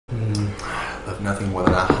nothing more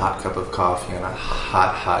than a hot cup of coffee on a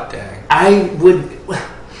hot, hot day.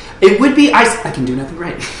 It would be ice. I can do nothing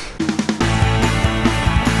right.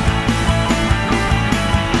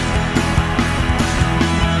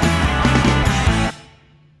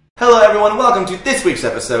 Hello everyone, welcome to this week's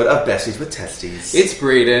episode of Besties with Testies. It's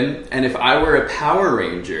Braden, and if I were a Power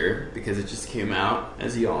Ranger, because it just came out,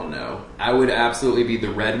 as you all know, I would absolutely be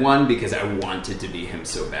the red one because I wanted to be him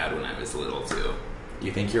so bad when I was little too.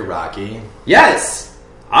 You think you're Rocky? Yes!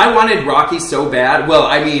 I wanted Rocky so bad. Well,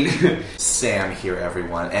 I mean... Sam here,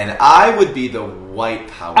 everyone, and I would be the white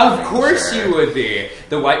Power Ranger. Of course you would be!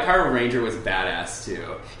 The white Power Ranger was badass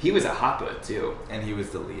too. He was a hot butt too. And he was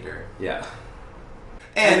the leader. Yeah.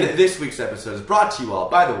 And this week's episode is brought to you all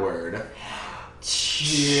by the word...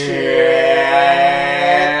 Chapstick.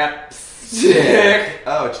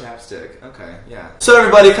 Oh, chapstick. Okay, yeah. So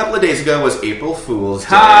everybody, a couple of days ago was April Fool's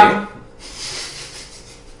Day.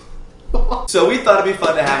 So we thought it'd be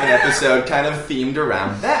fun to have an episode kind of themed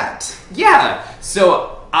around that. Yeah,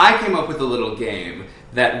 so I came up with a little game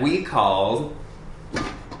that we called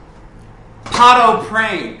Potto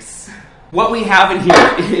Pranks. What we have in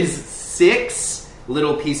here is 6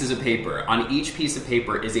 little pieces of paper. On each piece of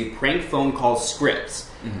paper is a prank phone call script.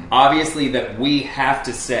 Obviously that we have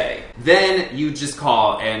to say. Then you just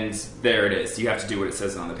call and there it is. You have to do what it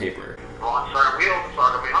says on the paper.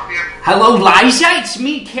 Hello, Liza. It's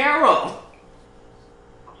me, Carol.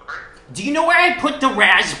 Do you know where I put the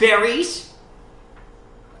raspberries?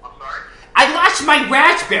 I'm sorry? I lost my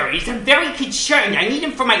raspberries. I'm very concerned. I need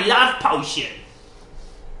them for my love potion.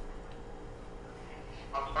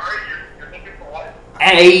 I'm sorry? You're looking for what?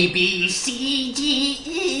 A, B, C, D,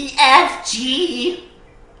 E, F, G.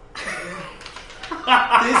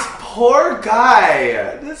 This poor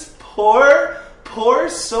guy, this poor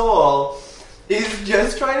soul is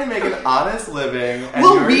just trying to make an honest living. And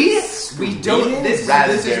Well, we don't. This is why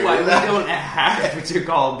we raspberry. don't have to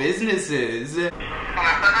call businesses.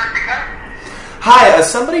 Hi,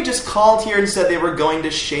 somebody just called here and said they were going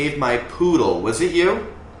to shave my poodle. Was it you?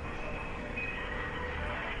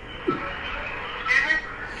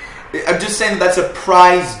 I'm just saying that's a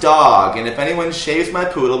prize dog, and if anyone shaves my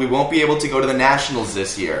poodle, we won't be able to go to the Nationals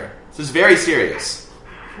this year. This is very serious.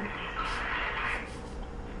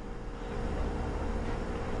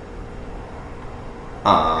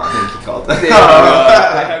 I think he called that.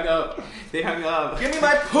 They hung up. Give me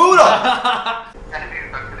my poodle!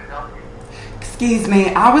 Excuse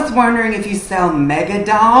me, I was wondering if you sell mega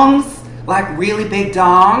dongs? Like really big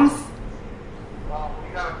dongs? We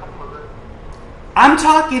got a couple of it. I'm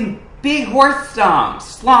talking big horse stomps,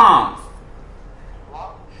 slongs.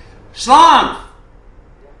 Schlongs!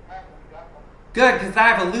 Good, because I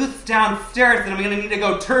have a loose downstairs and I'm going to need to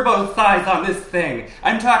go turbo size on this thing.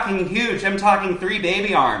 I'm talking huge. I'm talking 3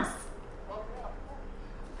 baby arms.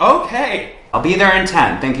 Okay. I'll be there in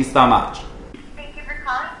 10. Thank you so much. Thank you for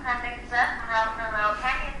calling Panda Express on Route Monroe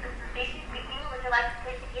Canyon. This is Stacy speaking. Would you like to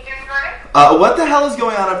place a catering order? What the hell is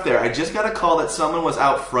going on up there? I just got a call that someone was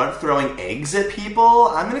out front throwing eggs at people.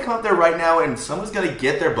 I'm going to come up there right now and someone's going to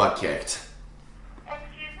get their butt kicked.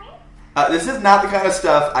 Excuse me? This is not the kind of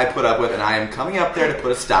stuff I put up with, and I am coming up there to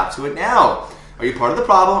put a stop to it now. Are you part of the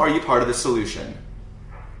problem, or are you part of the solution?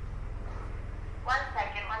 One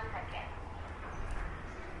second.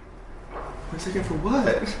 1 second for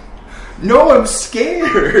what? No, I'm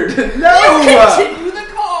scared. No! Continue the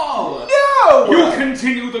call. No! You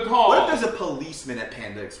continue the call. What if there's a policeman at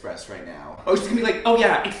Panda Express right now? Oh, she's gonna be like, oh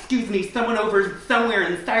yeah, excuse me, someone over somewhere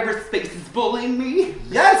in cyberspace is bullying me.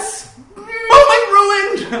 Yes! Moment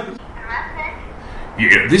ruined. Message.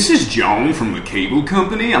 Yeah, this is John from the cable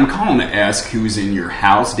company. I'm calling to ask who's in your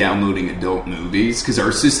house downloading adult movies, because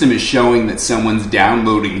our system is showing that someone's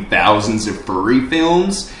downloading thousands of furry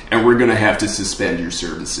films, and we're gonna have to suspend your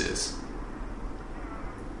services.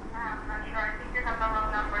 I'm not sure. I think you have the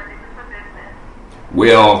wrong number. This is a business.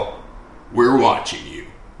 Well, we're watching you.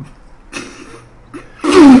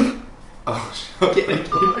 Oh, okay.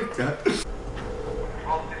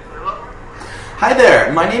 Hi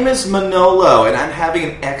there, my name is Manolo, and I'm having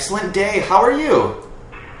an excellent day. How are you?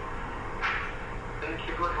 Thank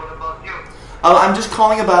you. Good. What about you? I'm just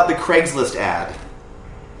calling about the Craigslist ad.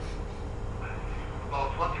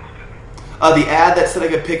 About what, excuse me? The ad that said I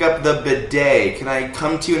could pick up the bidet. Can I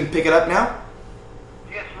come to you and pick it up now?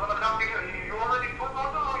 Yes, you want to come pick it? You already put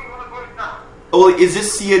order or you want to go it now? Oh, is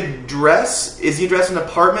this the address? Is the address an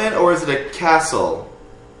apartment or is it a castle?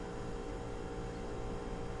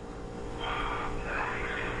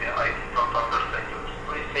 Yeah, I don't understand you.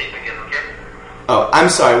 Please say it again, okay? Oh, I'm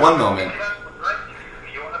sorry, one moment.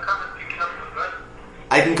 You want to come and pick it up, right?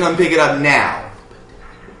 I can come pick it up now.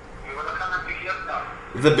 You want to come and pick it up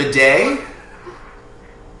The bidet?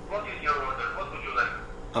 What is your order? What would you like?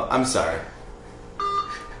 Oh, I'm sorry.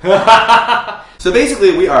 So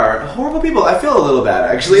basically, we are horrible people. I feel a little bad,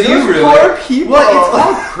 actually. Do you Those really? poor people. Well, it's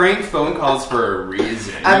called prank phone calls for a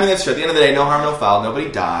reason. I mean, that's true. At the end of the day, no harm, no foul.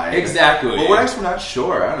 Nobody died. Exactly. Well, we're actually not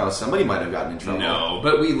sure. I don't know. Somebody might have gotten in trouble. No,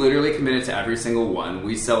 but we literally committed to every single one.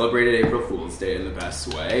 We celebrated April Fool's Day in the best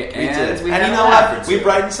way. We And did. we And had you a know laugh what? or We two.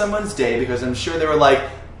 brightened someone's day because I'm sure they were like,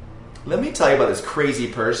 let me tell you about this crazy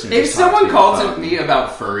person. who If just talked to someone me called about- to me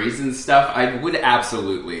about furries and stuff, I would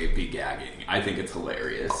absolutely be gagging. I think it's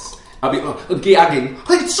hilarious. I'll be gagging.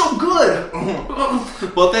 It's so good.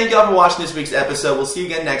 Well, thank y'all for watching this week's episode. We'll see you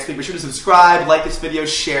again next week. Be sure to subscribe, like this video,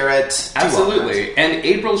 share it. Do all Absolutely. And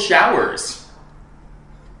April showers.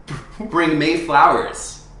 Bring May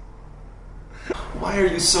flowers. that. Why are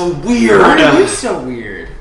you so weird? Why are you so weird?